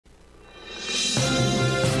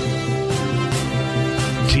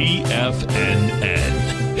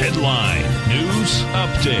TFNN. Headline News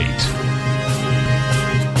Update.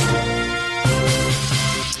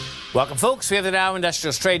 Welcome, folks. We have the Dow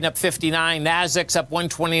Industrials trading up 59, Nasdaq's up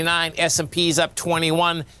 129, S&P's up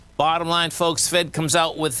 21. Bottom line, folks, Fed comes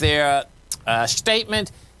out with their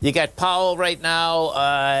statement. You got Powell right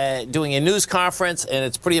now doing a news conference, and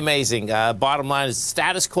it's pretty amazing. Bottom line is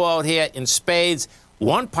status quo out here in spades.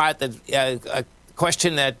 One part that a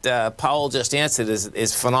question that Powell just answered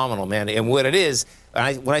is phenomenal, man. And what it is,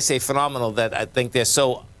 when I say phenomenal, that I think they're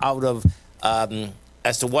so out of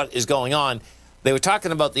as to what is going on. They were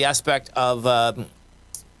talking about the aspect of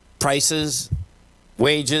prices,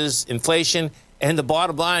 wages, inflation, and the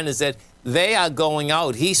bottom line is that they are going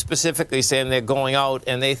out. He's specifically saying they're going out,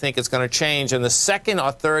 and they think it's going to change in the second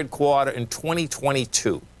or third quarter in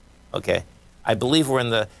 2022. Okay, I believe we're in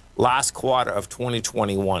the last quarter of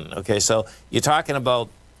 2021. Okay, so you're talking about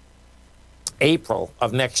April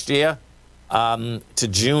of next year to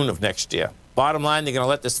June of next year. Bottom line, they're going to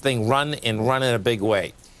let this thing run and run in a big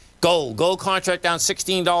way. Gold contract down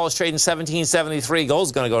 $16, trading $17.73.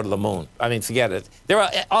 Gold's going to go to the moon. I mean, forget it.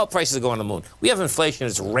 All prices are going to the moon. We have inflation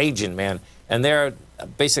that's raging, man, and they're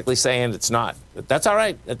basically saying it's not. But that's all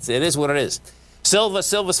right. It is what it is.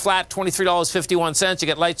 Silver's flat, $23.51. You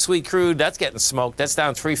get light sweet crude. That's getting smoked. That's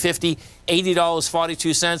down $3.50.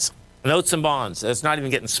 $80.42. Notes and bonds. That's not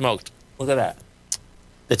even getting smoked. Look at that.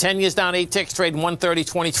 The 10 years down 8 ticks, trading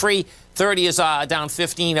 130.23. 30 is down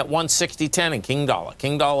 15 at 160.10. And King Dollar.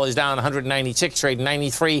 King Dollar is down 190 ticks, trading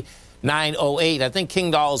 93.908. I think King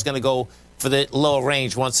Dollar is going to go for the lower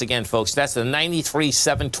range once again, folks. That's the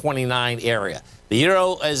 93.729 area. The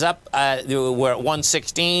euro is up. We're at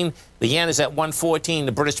 116. The yen is at 114.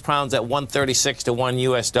 The British pound's at 136 to 1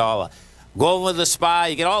 U.S. dollar. Go over the SPY.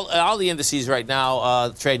 You get all the indices right now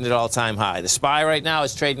trading at all-time high. The SPY right now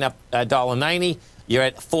is trading up $1.90. You're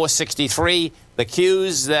at 463. The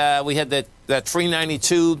Qs, we had that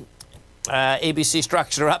 392 ABC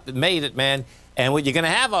structure up. It made it, man. And what you're going to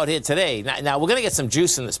have out here today, now we're going to get some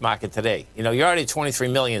juice in this market today. You know, you're already 23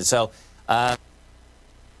 million, so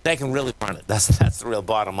they can really run it. That's the real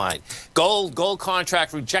bottom line. Gold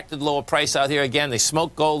contract rejected lower price out here again. They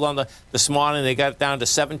smoked gold on this morning. They got it down to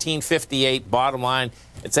 1758. Bottom line,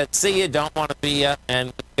 it's that see you, don't want to be you,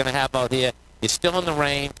 and what you're going to have out here. You're still in the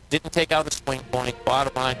range. Didn't take out a swing point.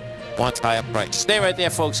 Bottom line, wants higher price. Stay right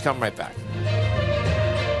there, folks. Come right back.